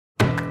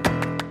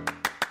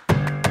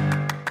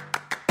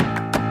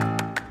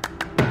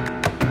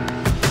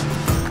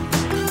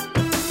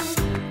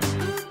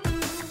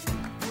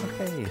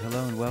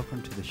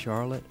the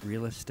Charlotte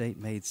Real Estate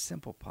Made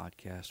Simple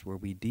podcast, where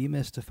we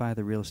demystify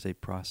the real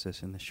estate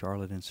process in the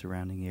Charlotte and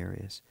surrounding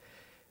areas.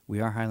 We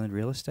are Highland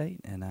Real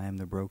Estate, and I am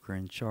the broker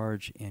in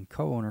charge and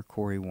co-owner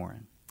Corey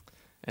Warren.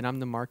 And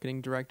I'm the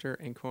marketing director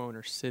and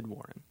co-owner Sid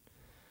Warren.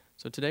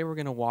 So today we're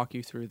going to walk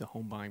you through the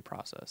home buying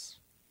process.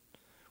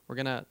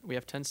 We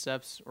have 10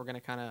 steps. We're going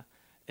to kind of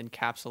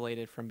encapsulate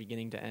it from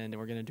beginning to end, and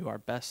we're going to do our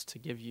best to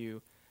give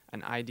you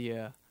an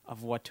idea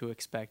of what to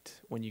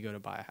expect when you go to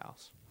buy a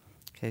house.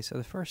 Okay, so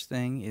the first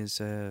thing is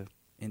an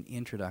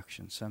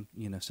introduction.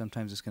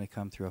 Sometimes it's going to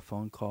come through a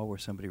phone call where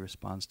somebody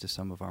responds to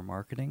some of our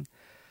marketing.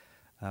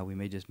 We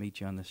may just meet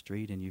you on the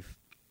street and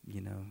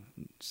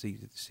see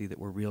that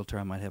we're realtor.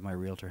 I might have my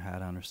realtor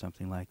hat on or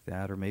something like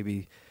that, or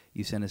maybe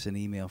you send us an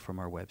email from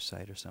our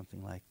website or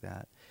something like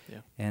that.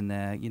 Yeah. And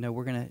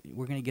we're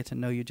gonna get to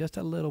know you just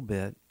a little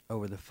bit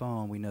over the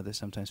phone. We know that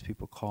sometimes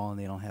people call and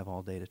they don't have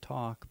all day to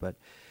talk, but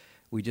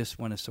we just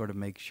want to sort of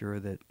make sure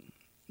that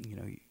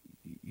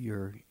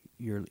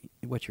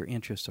what your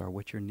interests are,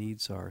 what your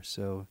needs are.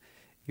 So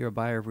you're a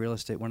buyer of real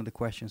estate. One of the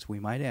questions we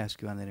might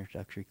ask you on the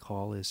introductory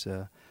call is,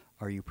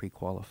 are you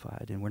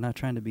pre-qualified? And we're not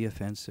trying to be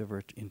offensive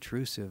or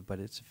intrusive, but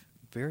it's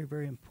very,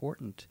 very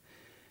important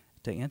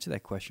to answer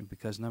that question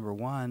because, number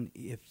one,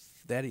 if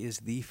that is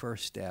the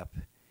first step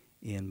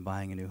in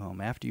buying a new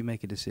home, after you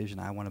make a decision,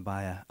 I want to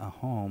buy a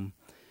home,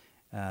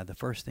 the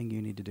first thing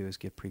you need to do is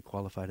get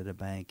pre-qualified at a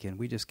bank. And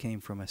we just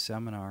came from a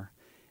seminar,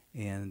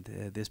 and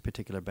this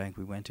particular bank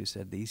we went to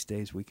said these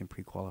days we can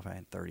pre-qualify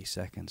in 30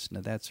 seconds.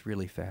 Now, that's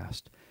really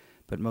fast.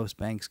 But most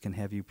banks can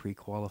have you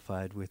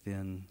pre-qualified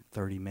within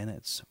 30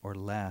 minutes or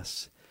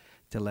less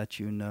to let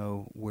you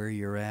know where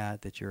you're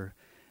at, that you're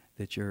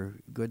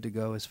good to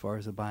go as far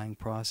as the buying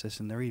process,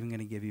 and they're even going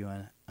to give you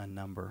a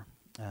number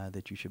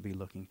that you should be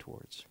looking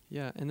towards.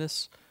 Yeah, and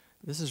this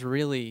is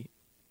really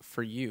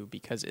for you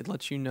because it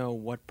lets you know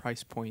what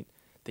price point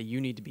that you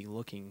need to be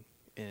looking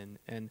in.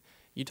 And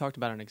you talked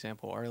about an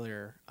example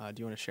earlier. Do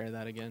you want to share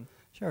that again?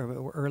 Sure.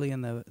 But early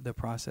in the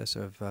process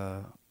of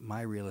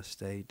my real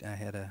estate, I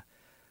had a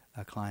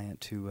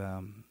client who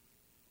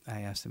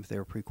I asked them if they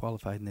were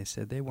pre-qualified, and they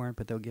said they weren't,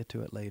 but they'll get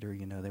to it later.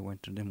 They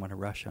didn't want to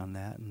rush on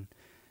that. And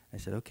I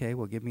said, okay,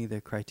 well, give me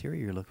the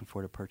criteria you're looking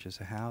for to purchase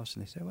a house.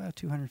 And they said, well,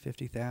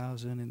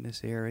 $250,000 in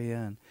this area.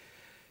 And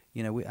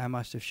I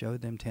must have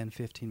showed them 10,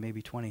 15,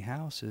 maybe 20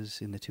 houses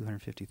in the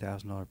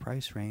 $250,000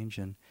 price range.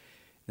 And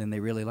then they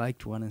really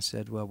liked one and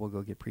said, well, we'll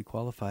go get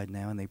pre-qualified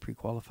now. And they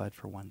pre-qualified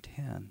for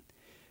 110,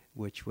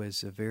 which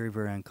was very,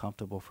 very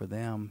uncomfortable for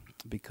them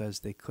because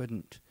they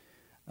couldn't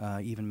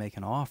even make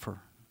an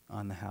offer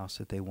on the house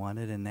that they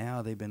wanted, and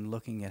now they've been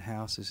looking at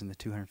houses in the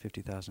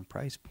 $250,000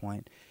 price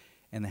point,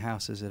 and the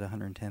houses at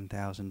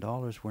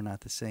 $110,000 were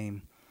not the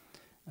same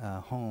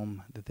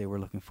home that they were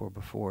looking for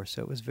before.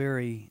 So it was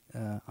very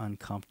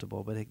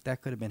uncomfortable, but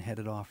that could have been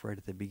headed off right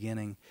at the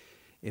beginning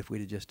if we'd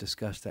have just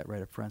discussed that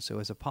right up front. So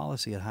as a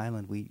policy at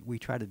Highland, we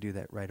try to do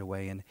that right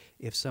away, and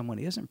if someone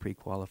isn't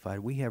pre-qualified,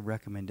 we have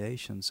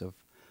recommendations of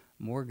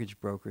mortgage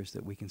brokers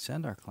that we can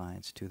send our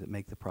clients to that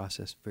make the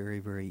process very,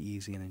 very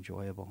easy and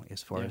enjoyable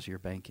as far as your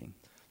banking.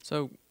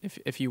 So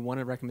if you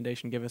want a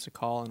recommendation, give us a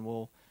call and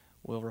we'll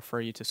refer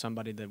you to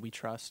somebody that we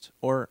trust.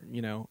 Or,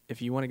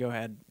 if you want to go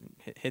ahead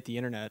and hit the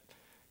internet,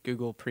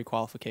 Google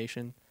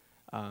pre-qualification,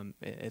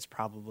 it's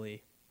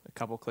probably a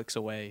couple clicks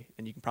away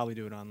and you can probably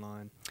do it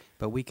online.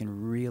 But we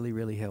can really,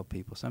 really help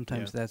people.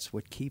 Sometimes that's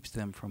what keeps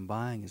them from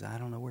buying is I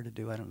don't know where to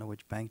do. I don't know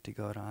which bank to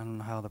go to. I don't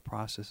know how the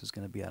process is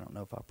going to be. I don't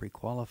know if I'll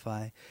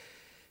pre-qualify.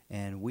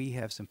 And we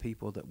have some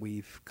people that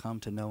we've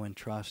come to know and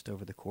trust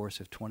over the course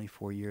of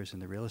 24 years in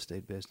the real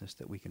estate business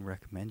that we can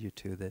recommend you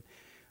to that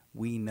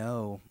we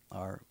know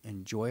are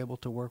enjoyable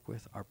to work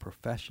with, are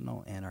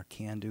professional, and are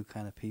can-do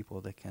kind of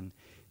people that can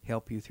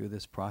help you through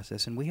this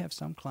process. And we have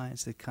some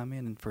clients that come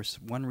in and for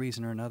one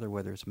reason or another,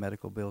 whether it's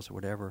medical bills or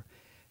whatever,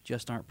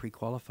 just aren't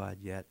pre-qualified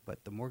yet.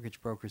 But the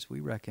mortgage brokers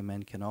we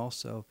recommend can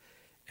also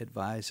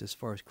advise as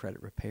far as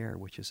credit repair,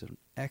 which is an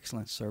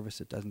excellent service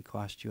that doesn't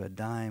cost you a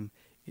dime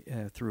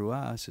through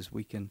us, as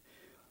we can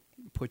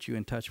put you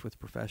in touch with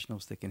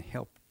professionals that can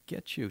help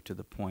get you to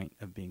the point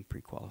of being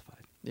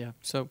pre-qualified. Yeah,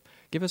 so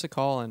give us a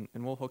call and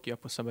we'll hook you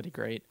up with somebody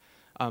great.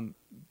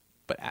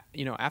 But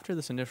after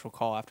this initial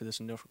call, after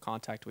this initial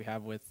contact we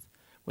have with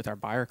our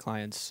buyer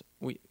clients,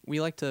 we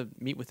like to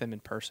meet with them in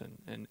person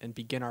and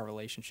begin our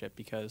relationship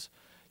because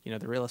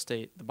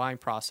the buying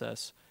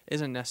process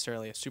isn't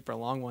necessarily a super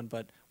long one,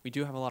 but we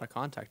do have a lot of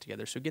contact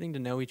together. So getting to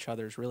know each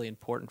other is really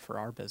important for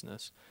our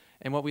business.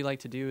 And what we like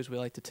to do is we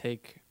like to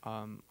take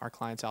our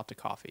clients out to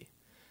coffee.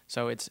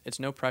 So it's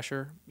no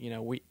pressure.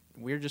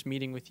 We're just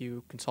meeting with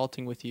you,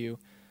 consulting with you,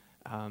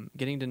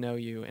 getting to know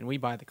you, and we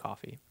buy the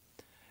coffee.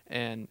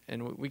 And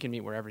we can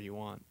meet wherever you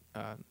want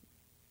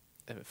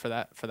for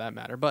that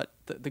matter. But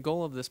the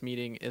goal of this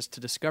meeting is to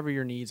discover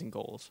your needs and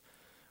goals.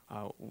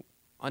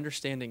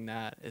 Understanding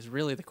that is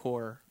really the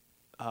core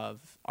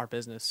of our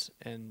business,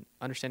 and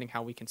understanding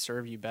how we can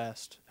serve you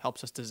best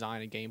helps us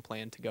design a game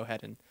plan to go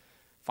ahead and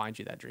find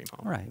you that dream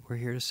home. Right. We're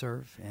here to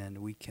serve, and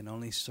we can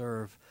only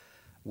serve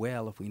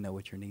well if we know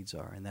what your needs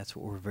are, and that's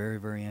what we're very,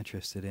 very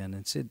interested in.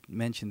 And Sid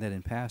mentioned that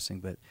in passing,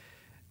 but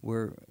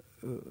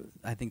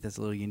I think that's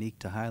a little unique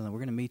to Highland. We're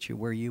going to meet you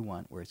where you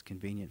want, where it's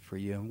convenient for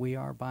you, and we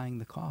are buying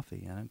the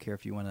coffee. I don't care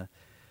if you want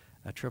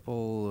a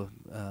triple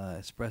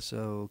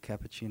espresso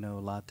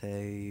cappuccino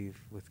latte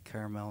with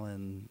caramel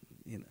and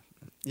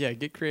Yeah,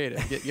 get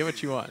creative. Get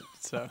what you want.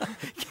 So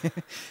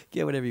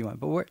get whatever you want.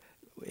 But we're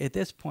at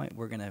this point,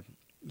 you're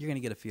gonna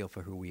get a feel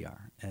for who we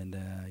are, and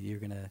you're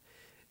gonna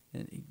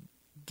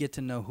get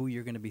to know who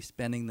you're going to be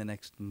spending the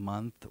next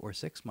month or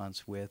 6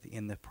 months with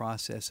in the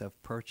process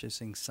of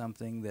purchasing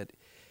something that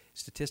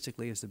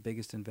statistically is the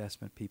biggest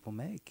investment people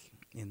make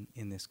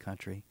in this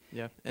country.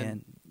 Yeah,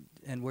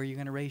 and where you're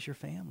going to raise your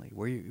family,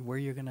 where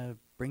you're going to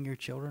bring your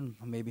children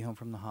maybe home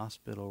from the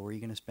hospital, where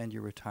you're going to spend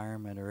your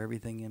retirement, or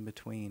everything in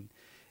between.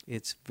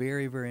 It's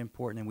very, very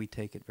important, and we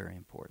take it very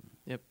important.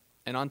 Yep.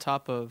 And on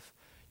top of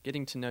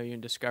getting to know you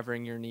and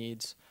discovering your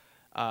needs,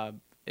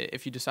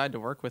 if you decide to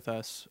work with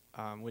us,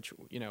 which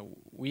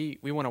we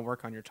want to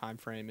work on your time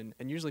frame,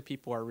 and usually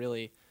people are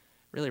really,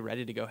 really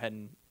ready to go ahead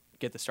and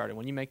get this started.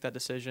 When you make that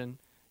decision,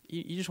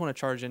 you just want to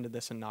charge into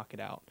this and knock it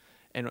out.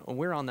 And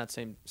we're on that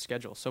same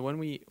schedule. So when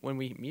we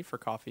meet for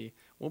coffee,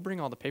 we'll bring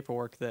all the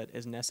paperwork that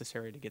is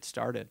necessary to get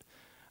started.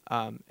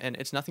 And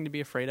it's nothing to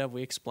be afraid of.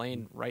 We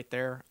explain right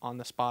there on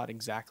the spot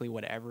exactly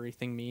what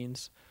everything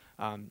means.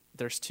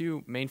 There's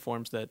two main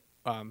forms that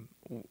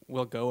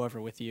we'll go over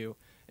with you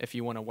if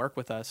you want to work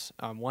with us.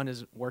 One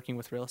is working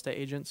with real estate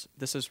agents.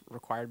 This is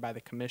required by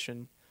the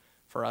commission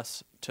for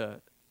us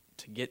to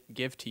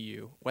give to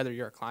you, whether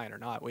you're a client or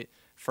not.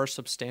 First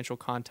substantial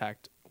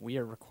contact, we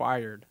are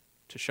required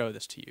to show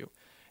this to you.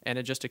 And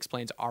it just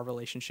explains our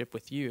relationship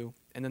with you.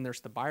 And then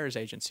there's the buyer's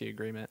agency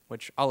agreement,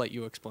 which I'll let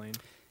you explain.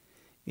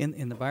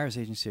 In the buyer's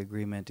agency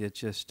agreement, it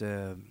just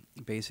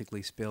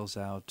basically spells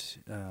out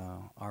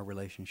our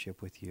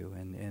relationship with you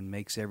and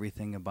makes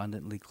everything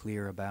abundantly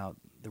clear about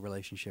the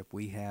relationship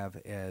we have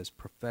as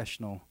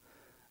professional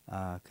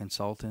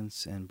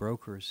consultants and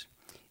brokers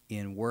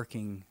in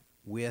working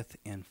with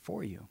and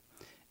for you.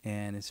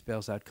 And it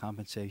spells out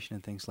compensation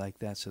and things like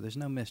that. So there's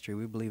no mystery.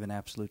 We believe in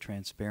absolute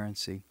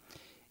transparency.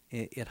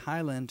 At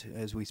Highland,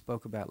 as we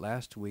spoke about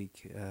last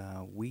week,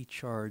 we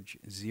charge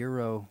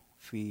zero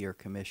fee or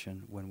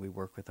commission when we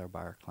work with our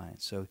buyer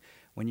clients. So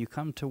when you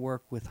come to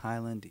work with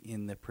Highland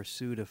in the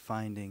pursuit of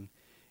finding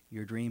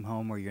your dream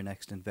home or your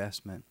next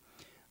investment,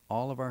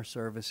 all of our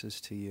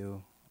services to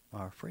you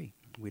are free.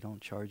 We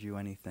don't charge you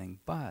anything,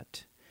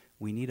 but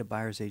we need a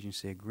buyer's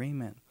agency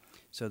agreement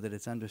so that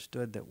it's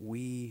understood that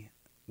we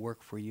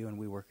work for you and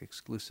we work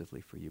exclusively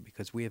for you,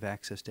 because we have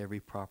access to every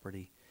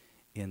property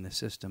in the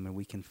system, and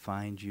we can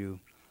find you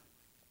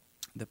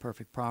the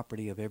perfect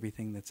property of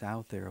everything that's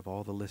out there, of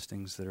all the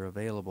listings that are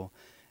available.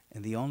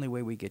 And the only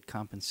way we get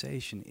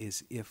compensation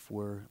is if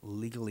we're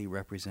legally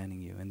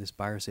representing you. And this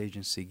buyer's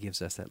agency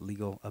gives us that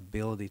legal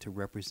ability to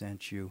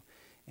represent you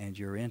and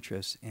your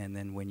interests. And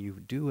then when you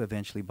do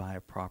eventually buy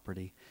a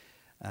property,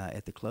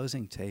 at the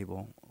closing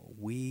table,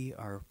 we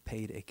are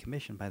paid a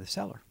commission by the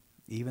seller.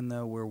 Even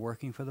though we're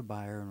working for the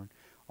buyer and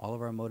all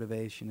of our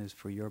motivation is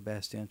for your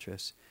best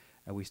interests,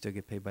 we still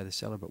get paid by the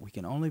seller, but we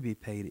can only be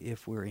paid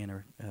if we're in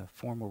a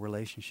formal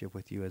relationship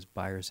with you as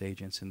buyer's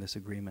agents, and this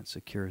agreement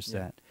secures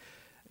that.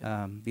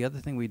 The other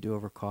thing we do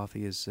over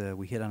coffee is,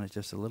 we hit on it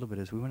just a little bit,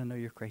 is we want to know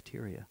your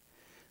criteria.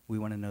 We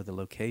want to know the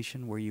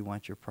location where you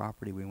want your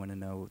property. We want to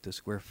know the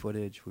square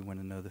footage. We want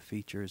to know the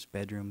features,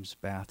 bedrooms,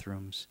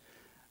 bathrooms.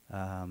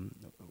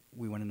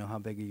 We want to know how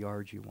big a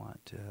yard you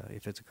want.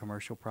 If it's a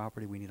commercial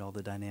property, we need all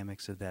the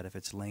dynamics of that. If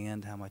it's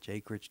land, how much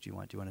acreage do you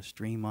want? Do you want a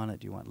stream on it?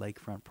 Do you want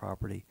lakefront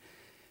property?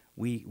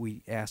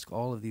 We ask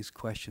all of these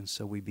questions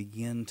so we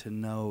begin to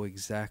know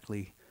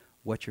exactly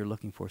what you're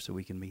looking for so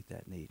we can meet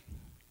that need.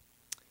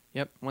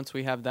 Yep. Once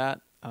we have that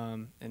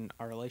and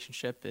our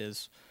relationship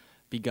is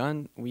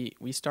begun,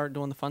 we start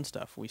doing the fun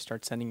stuff. We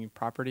start sending you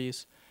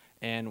properties,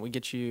 and we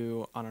get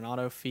you on an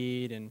auto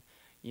feed, and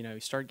you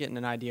start getting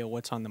an idea of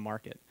what's on the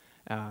market.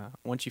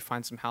 Once you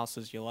find some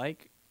houses you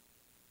like,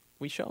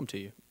 we show them to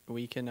you.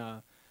 We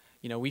can,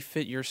 we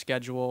fit your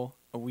schedule.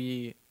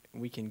 We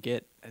can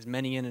get as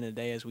many in a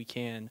day as we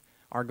can.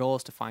 Our goal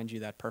is to find you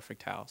that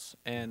perfect house.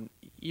 And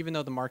even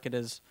though the market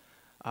is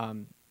a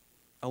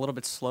little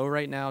bit slow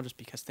right now, just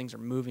because things are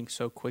moving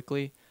so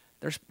quickly,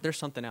 there's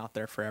something out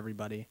there for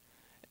everybody.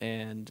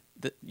 And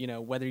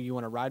whether you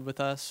want to ride with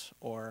us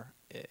or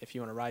if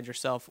you want to ride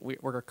yourself,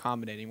 we're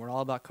accommodating. We're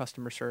all about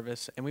customer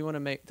service, and we want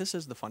to make this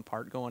is the fun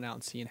part, going out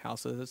and seeing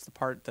houses. It's the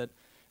part that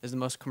is the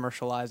most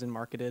commercialized and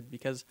marketed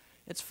because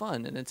it's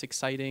fun and it's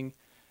exciting.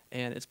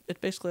 And it's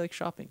basically like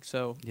shopping.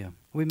 So yeah,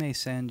 we may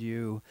send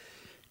you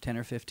 10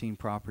 or 15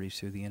 properties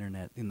through the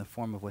internet in the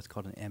form of what's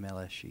called an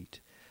MLS sheet,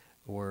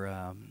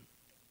 or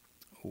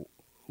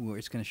where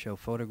it's going to show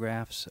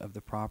photographs of the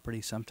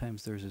property.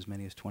 Sometimes there's as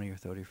many as 20 or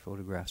 30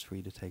 photographs for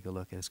you to take a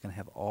look at. It's going to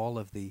have all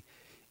of the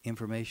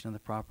information on the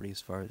property as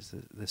far as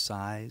the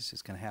size.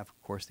 It's going to have, of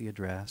course, the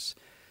address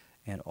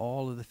and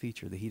all of the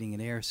feature, the heating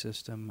and air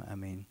system. I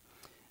mean,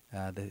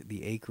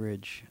 the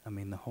acreage. I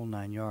mean, the whole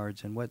 9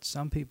 yards. And what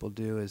some people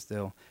do is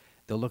they'll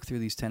look through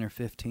these 10 or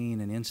 15,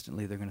 and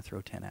instantly they're going to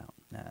throw 10 out.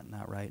 Nah,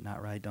 not right,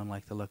 not right. Don't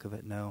like the look of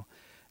it. No.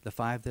 The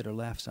 5 that are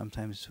left,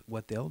 sometimes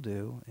what they'll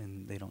do,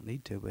 and they don't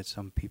need to, but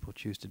some people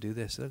choose to do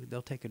this,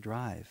 they'll take a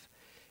drive,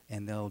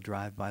 and they'll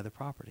drive by the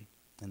property.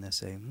 And they'll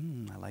say,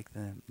 I like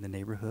the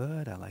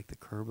neighborhood. I like the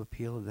curb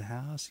appeal of the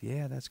house.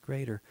 Yeah, that's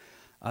great. Or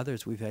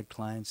others, we've had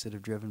clients that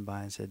have driven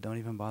by and said, don't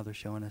even bother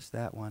showing us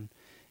that one.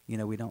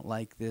 We don't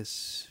like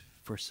this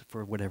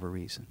for whatever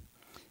reason.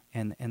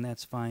 And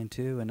that's fine,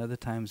 too. And other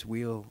times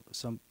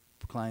some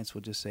clients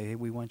will just say, hey,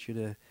 we want you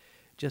to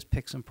just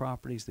pick some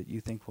properties that you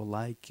think we'll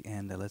like,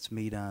 and let's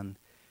meet on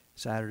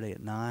Saturday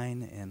at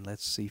 9, and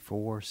let's see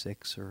 4,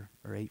 6, or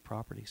 8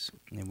 properties.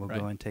 And we'll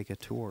go and take a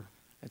tour.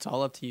 It's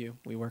all up to you.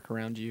 We work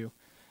around you.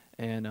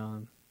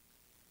 And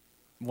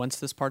once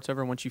this part's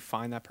over, once you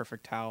find that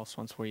perfect house,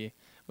 once we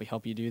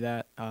help you do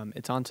that,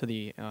 it's on to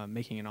the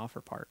making an offer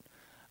part.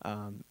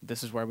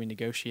 This is where we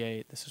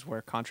negotiate. This is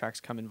where contracts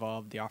come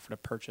involved, the offer to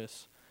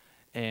purchase.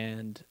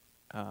 And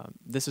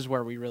this is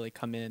where we really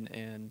come in,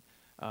 and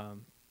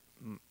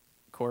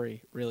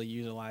Corey really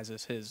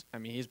utilizes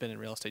he's been in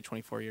real estate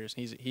 24 years.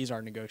 He's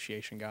our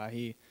negotiation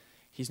guy.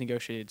 He's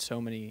negotiated so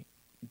many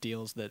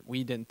deals that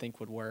we didn't think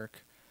would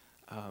work,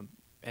 and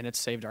it's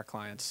saved our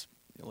clients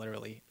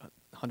literally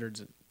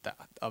hundreds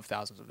of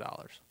thousands of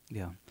dollars.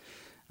 Yeah.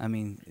 I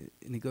mean,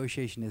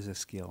 negotiation is a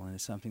skill, and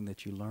it's something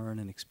that you learn,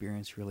 and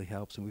experience really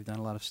helps. And we've done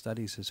a lot of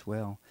studies as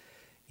well,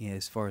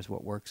 as far as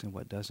what works and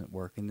what doesn't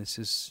work. And this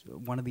is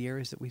one of the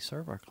areas that we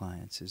serve our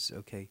clients is,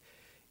 okay,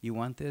 you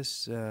want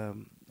this,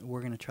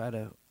 we're going to try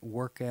to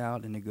work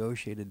out and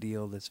negotiate a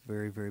deal that's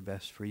very, very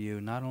best for you,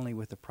 not only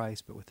with the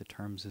price but with the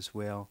terms as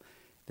well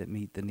that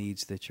meet the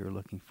needs that you're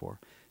looking for.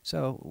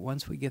 So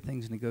once we get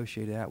things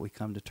negotiated out, we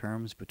come to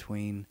terms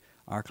between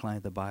our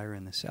client, the buyer,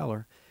 and the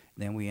seller,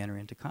 then we enter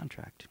into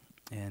contract.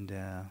 And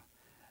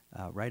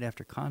right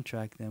after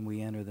contract, then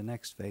we enter the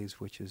next phase,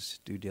 which is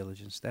due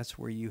diligence. That's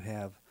where you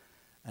have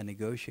a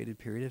negotiated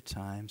period of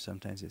time.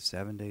 Sometimes it's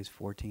 7 days,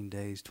 14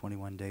 days,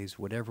 21 days,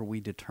 whatever we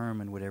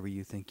determine, whatever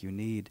you think you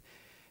need,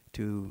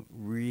 to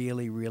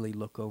really, really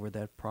look over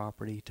that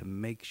property to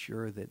make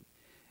sure that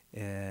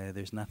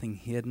there's nothing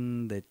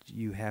hidden that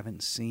you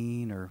haven't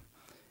seen or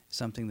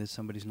something that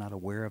somebody's not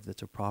aware of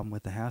that's a problem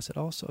with the house. It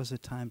also is a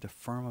time to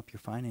firm up your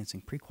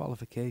financing.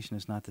 Pre-qualification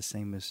is not the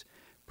same as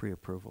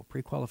pre-approval.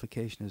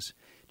 Pre-qualification is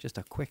just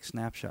a quick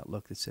snapshot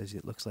look that says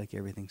it looks like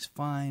everything's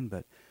fine,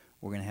 but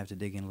we're going to have to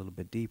dig in a little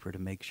bit deeper to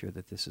make sure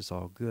that this is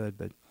all good.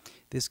 But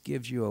this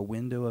gives you a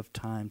window of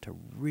time to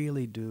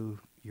really do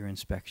your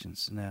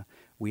inspections. Now,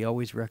 we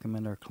always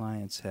recommend our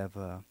clients have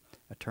a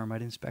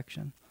termite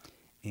inspection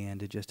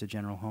and just a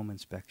general home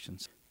inspection,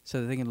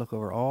 so that they can look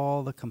over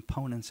all the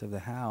components of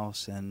the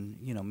house and,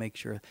 make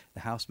sure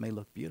the house may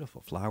look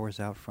beautiful. Flowers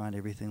out front,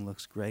 everything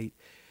looks great.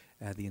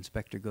 The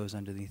inspector goes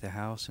underneath the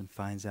house and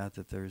finds out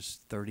that there's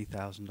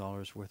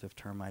 $30,000 worth of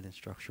termite and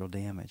structural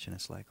damage. And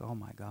it's like, oh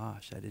my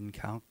gosh, I didn't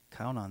count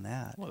on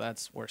that. Well,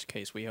 that's worst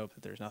case. We hope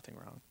that there's nothing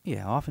wrong.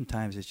 Yeah,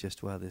 oftentimes it's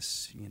just,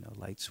 this,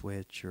 light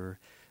switch or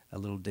a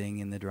little ding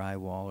in the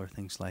drywall or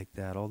things like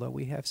that. Although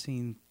we have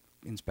seen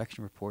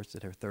inspection reports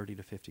that are 30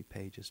 to 50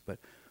 pages. But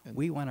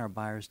we want our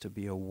buyers to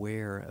be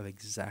aware of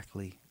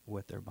exactly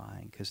what they're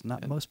buying, because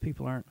most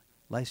people aren't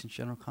licensed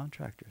general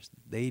contractors.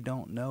 They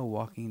don't know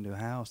walking into a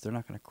house. They're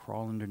not going to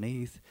crawl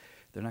underneath.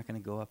 They're not going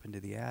to go up into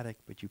the attic,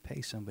 but you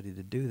pay somebody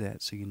to do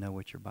that so you know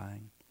what you're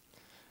buying.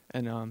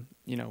 And,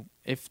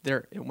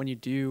 when you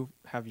do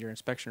have your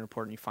inspection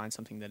report and you find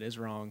something that is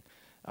wrong,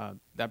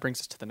 that brings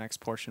us to the next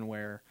portion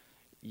where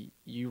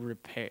you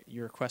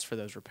request for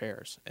those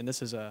repairs. And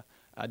this is a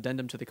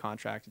addendum to the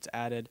contract. It's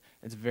added.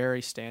 It's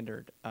very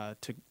standard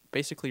to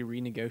basically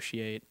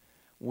renegotiate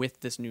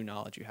with this new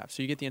knowledge you have.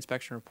 So you get the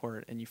inspection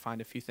report and you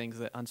find a few things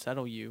that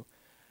unsettle you.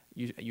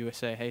 You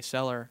say, hey,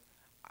 seller,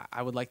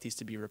 I would like these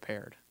to be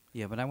repaired.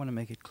 Yeah, but I want to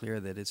make it clear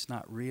that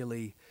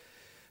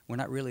we're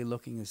not really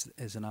looking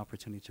as an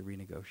opportunity to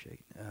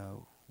renegotiate.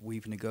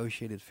 We've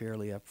negotiated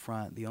fairly up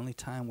front. The only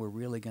time we're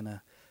really going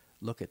to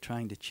look at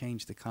trying to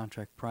change the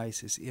contract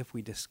price is if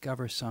we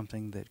discover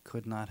something that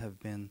could not have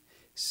been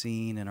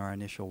seen in our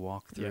initial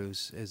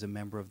walkthroughs as a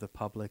member of the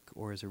public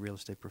or as a real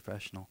estate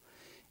professional.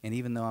 And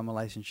even though I'm a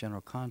licensed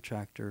general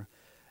contractor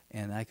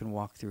and I can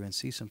walk through and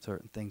see some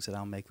certain things that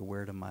I'll make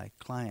aware to my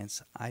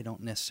clients, I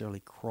don't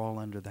necessarily crawl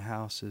under the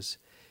houses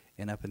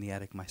and up in the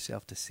attic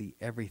myself to see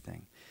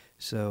everything.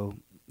 So,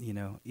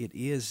 it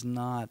is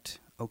not,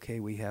 okay,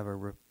 we have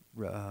an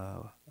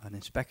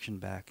inspection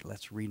back,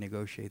 let's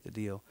renegotiate the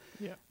deal.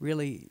 Yeah.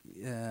 Really,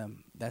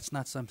 that's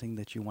not something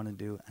that you want to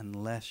do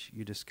unless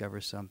you discover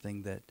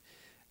something that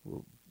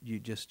you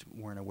just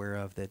weren't aware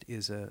of that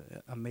is a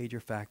major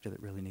factor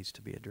that really needs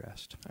to be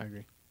addressed. I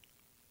agree.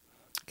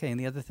 Okay, and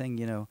the other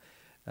thing,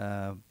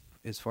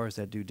 as far as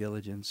that due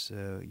diligence,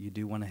 you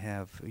do want to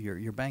have,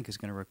 your bank is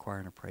going to require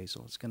an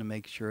appraisal. It's going to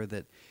make sure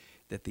that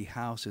the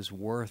house is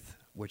worth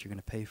what you're going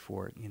to pay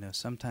for it.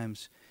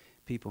 Sometimes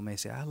people may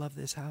say, I love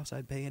this house,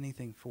 I'd pay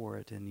anything for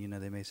it. And,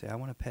 they may say, I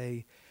want to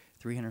pay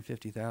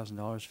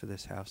 $350,000 for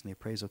this house, and the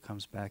appraisal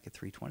comes back at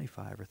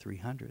 $325,000 or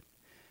 $300,000.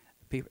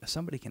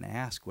 Somebody can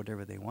ask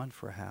whatever they want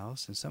for a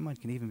house, and someone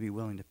can even be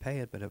willing to pay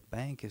it, but a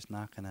bank is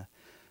not going to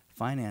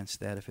finance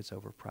that if it's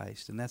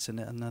overpriced. And that's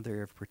another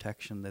area of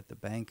protection that the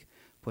bank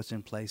puts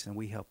in place, and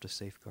we help to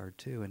safeguard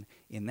too. And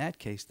in that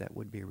case, that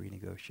would be a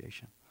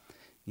renegotiation.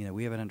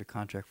 We have it under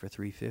contract for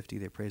 $350,000.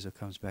 The appraisal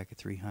comes back at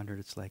 $300,000.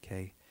 It's like,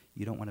 hey,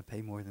 you don't want to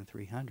pay more than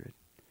 $300,000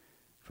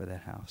 for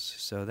that house.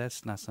 So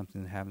that's not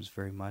something that happens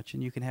very much.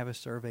 And you can have a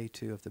survey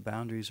too if the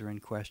boundaries are in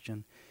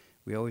question.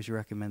 We always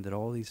recommend that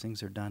all these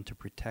things are done to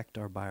protect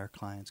our buyer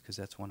clients, because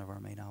that's one of our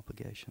main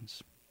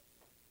obligations.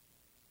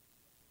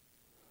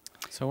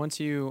 So once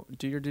you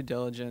do your due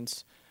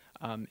diligence,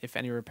 if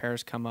any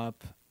repairs come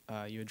up,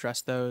 you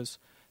address those.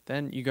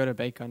 Then you go to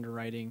bank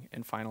underwriting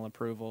and final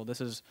approval.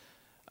 This is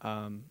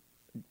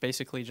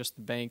basically just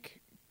the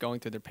bank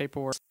going through their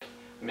paperwork,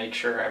 make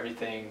sure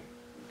everything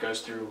goes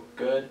through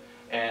good,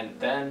 and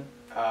then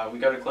we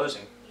go to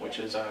closing, which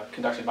is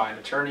conducted by an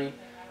attorney,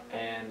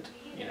 and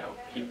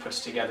he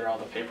puts together all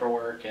the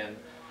paperwork, and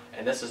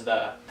this is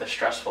the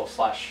stressful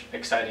 /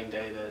 exciting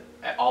day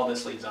that all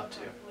this leads up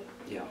to.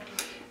 Yeah.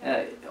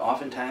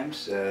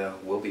 Oftentimes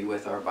we'll be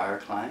with our buyer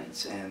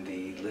clients, and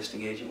the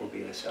listing agent will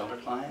be the seller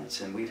clients,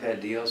 and we've had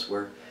deals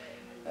where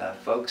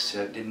folks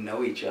didn't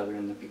know each other,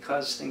 and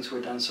because things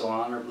were done so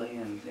honorably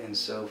and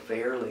so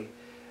fairly,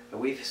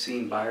 we've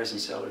seen buyers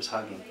and sellers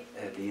hugging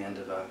at the end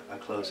of a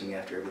closing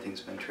after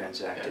everything's been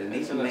transacted, and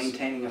even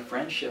maintaining a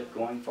friendship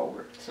going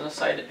forward. It's an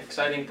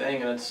exciting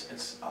thing, and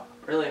it's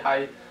really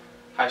high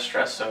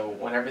stress. So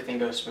when everything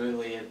goes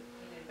smoothly, it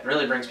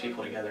really brings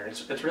people together.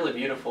 It's really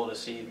beautiful to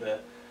see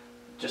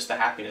just the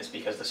happiness,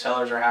 because the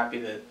sellers are happy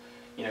that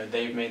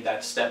they've made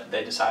that step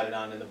they decided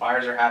on, and the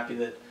buyers are happy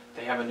that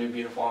they have a new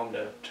beautiful home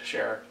to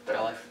share their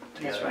life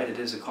together. That's right. It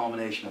is a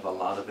culmination of a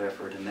lot of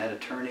effort, and that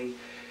attorney,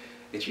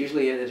 it's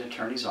usually at an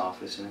attorney's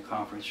office in a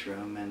conference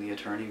room, and the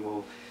attorney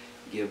will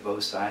give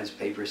both sides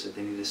papers that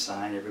they need to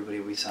sign. Everybody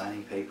will be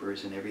signing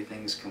papers, and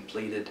everything's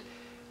completed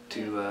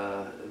to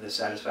the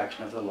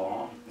satisfaction of the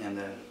law and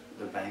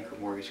the bank or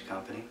mortgage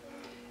company.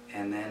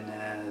 And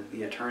then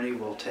the attorney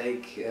will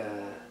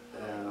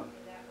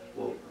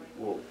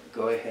will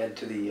go ahead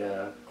to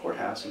the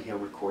courthouse, and he'll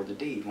record the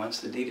deed. Once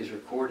the deed is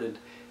recorded,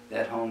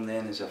 that home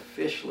then is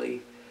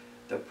officially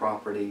the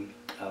property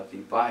of the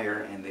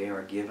buyer, and they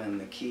are given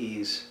the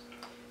keys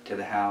to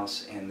the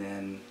house, and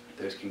then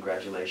there's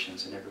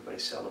congratulations and everybody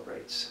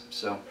celebrates.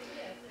 So,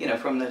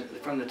 from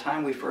the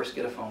time we first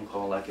get a phone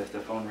call, like if the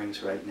phone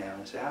rings right now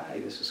and say, "Hi,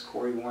 this is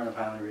Corey Warren of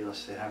Highland Real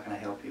Estate, how can I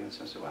help you?" And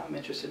so I say, "Well, I'm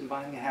interested in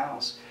buying a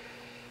house,"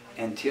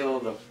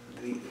 until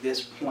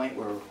this point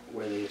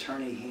where the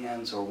attorney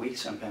hands, or we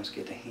sometimes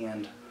get to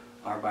hand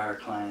our buyer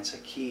clients a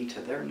key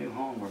to their new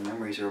home where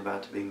memories are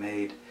about to be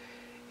made.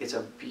 It's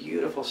a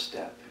beautiful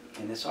step,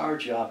 and it's our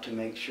job to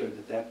make sure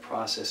that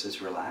process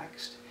is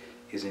relaxed,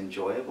 is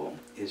enjoyable,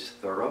 is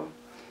thorough,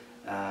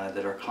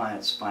 that our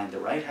clients find the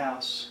right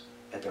house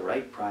at the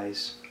right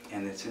price,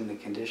 and it's in the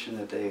condition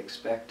that they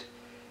expect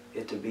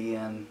it to be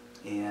in,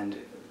 and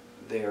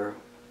have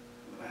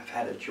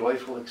had a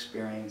joyful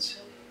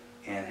experience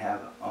and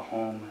have a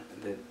home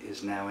that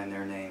is now in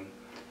their name,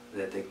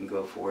 that they can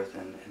go forth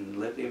and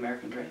live the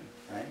American dream,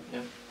 right?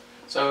 Yeah.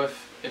 So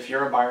if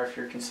you're a buyer, if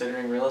you're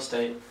considering real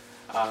estate,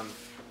 go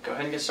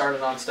ahead and get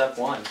started on step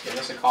one. Give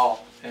us a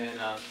call, and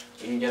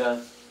we can get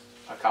a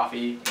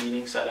coffee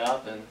meeting set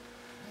up,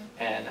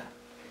 and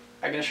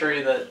I can assure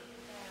you that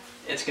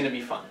it's going to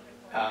be fun.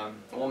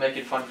 We'll make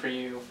it fun for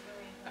you.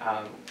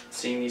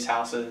 Seeing these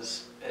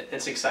houses,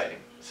 it's exciting.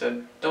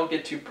 So don't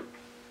get too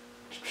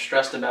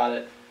stressed about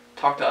it.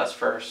 Talk to us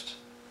first.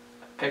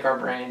 Pick our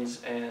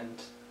brains,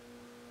 and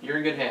you're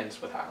in good hands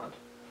with Highland.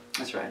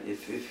 That's right.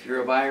 If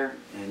you're a buyer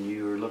and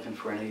you're looking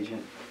for an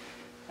agent,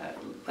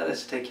 let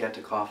us take you out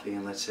to coffee,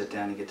 and let's sit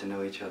down and get to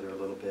know each other a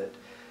little bit.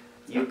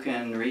 You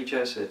can reach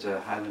us at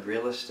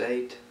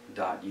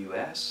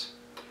highlandrealestate.us,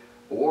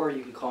 or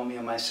you can call me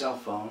on my cell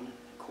phone,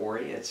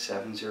 Corey, at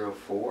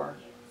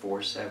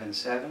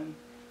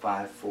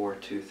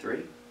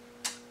 704-477-5423.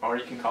 Or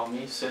you can call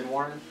me, Sid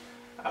Warren,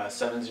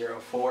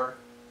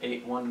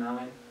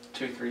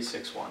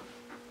 704-819-2361.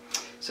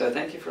 So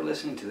thank you for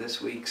listening to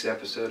this week's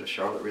episode of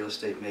Charlotte Real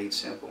Estate Made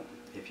Simple.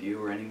 If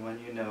you or anyone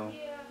you know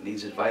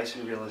needs advice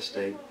in real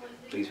estate,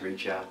 please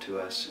reach out to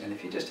us. And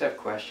if you just have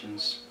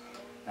questions,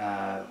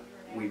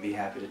 we'd be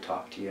happy to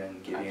talk to you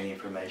and give you any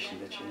information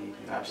that you need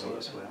as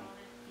well.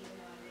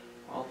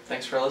 Well,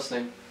 thanks for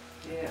listening.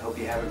 Yeah, hope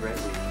you have a great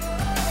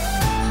week.